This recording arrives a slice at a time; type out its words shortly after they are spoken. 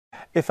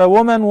If a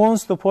woman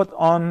wants to put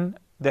on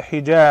the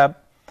hijab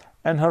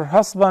and her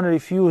husband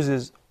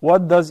refuses,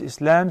 what does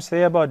Islam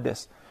say about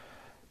this?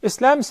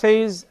 Islam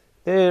says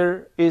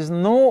there is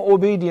no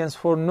obedience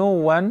for no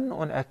one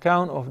on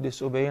account of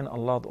disobeying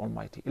Allah the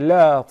Almighty.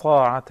 لا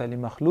طاعة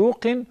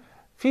لمخلوق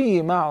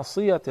في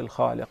معصية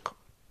الخالق.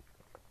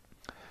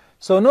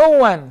 So no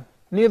one,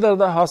 neither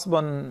the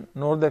husband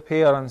nor the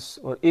parents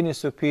or any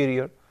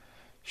superior,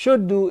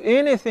 should do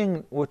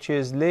anything which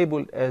is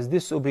labeled as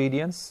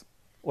disobedience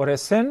or a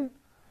sin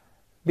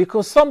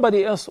because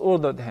somebody else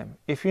ordered him.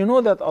 If you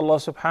know that Allah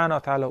subhanahu wa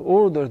ta'ala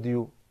ordered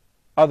you,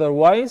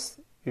 otherwise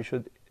you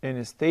should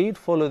instead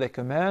follow the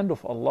command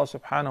of Allah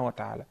subhanahu wa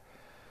ta'ala.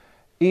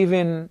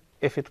 Even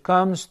if it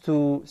comes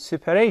to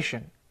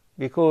separation,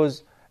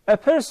 because a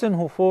person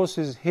who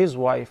forces his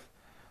wife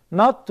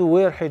not to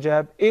wear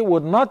hijab, it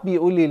would not be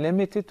only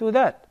limited to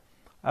that.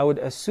 I would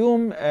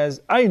assume,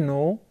 as I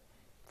know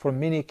from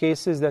many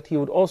cases, that he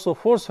would also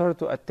force her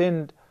to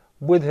attend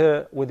with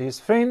his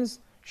friends,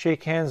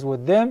 shake hands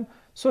with them,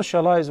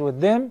 socialize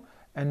with them,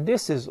 and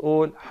this is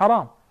all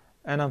haram.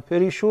 And I'm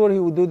pretty sure he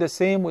would do the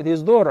same with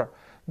his daughter,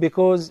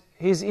 because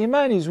his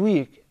iman is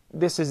weak.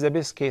 This is the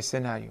best case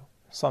scenario.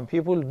 Some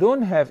people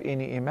don't have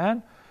any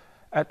iman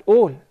at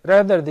all.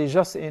 Rather, they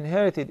just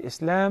inherited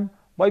Islam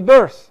by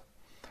birth.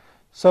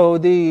 So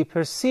they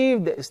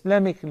perceive the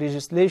Islamic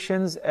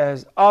legislations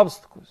as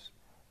obstacles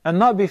and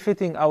not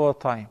befitting our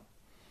time.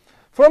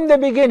 From the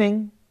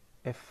beginning,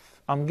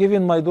 if I'm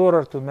giving my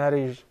daughter to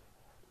marriage,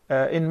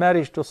 in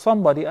marriage to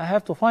somebody, I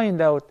have to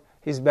find out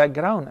his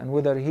background and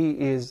whether he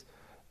is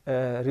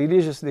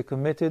religiously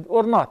committed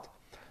or not.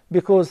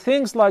 Because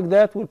things like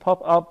that will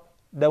pop up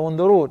down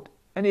the road.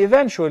 And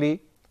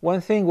eventually, one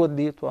thing would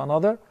lead to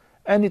another,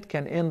 and it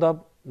can end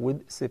up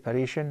with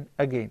separation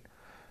again.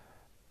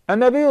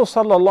 And Nabi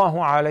sallallahu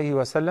alayhi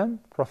wa sallam,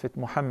 Prophet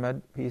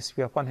Muhammad, peace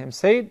be upon him,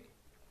 said,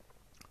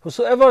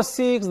 whosoever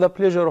seeks the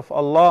pleasure of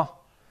Allah,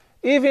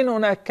 even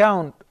on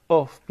account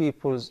of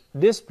people's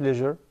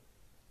displeasure,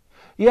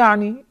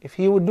 يعني, if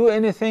he would do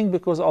anything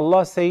because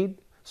Allah said,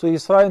 so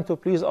he's trying to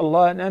please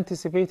Allah and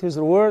anticipate his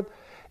reward,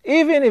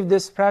 even if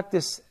this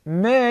practice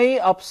may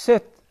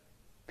upset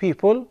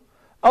people,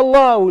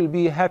 Allah will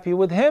be happy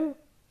with him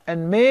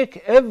and make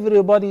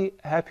everybody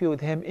happy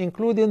with him,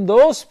 including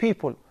those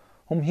people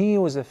whom he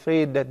was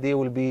afraid that they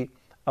will be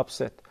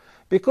upset.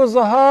 Because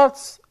the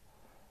hearts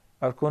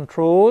are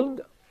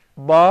controlled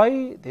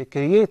by the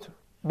Creator,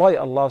 by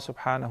Allah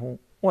subhanahu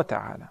wa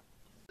ta'ala.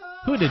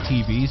 Huda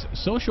TV's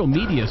social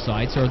media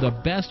sites are the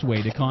best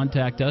way to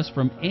contact us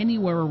from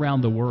anywhere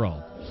around the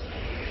world.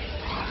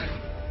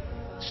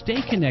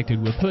 Stay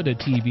connected with Huda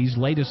TV's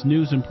latest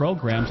news and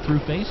programs through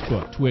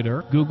Facebook,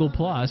 Twitter, Google+,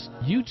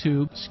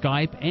 YouTube,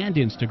 Skype, and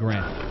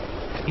Instagram.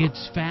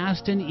 It's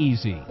fast and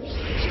easy.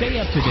 Stay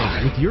up to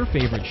date with your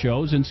favorite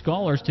shows and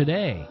scholars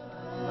today.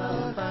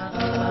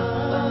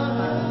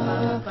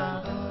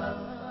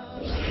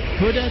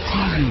 Huda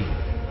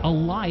TV, a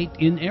light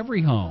in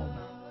every home.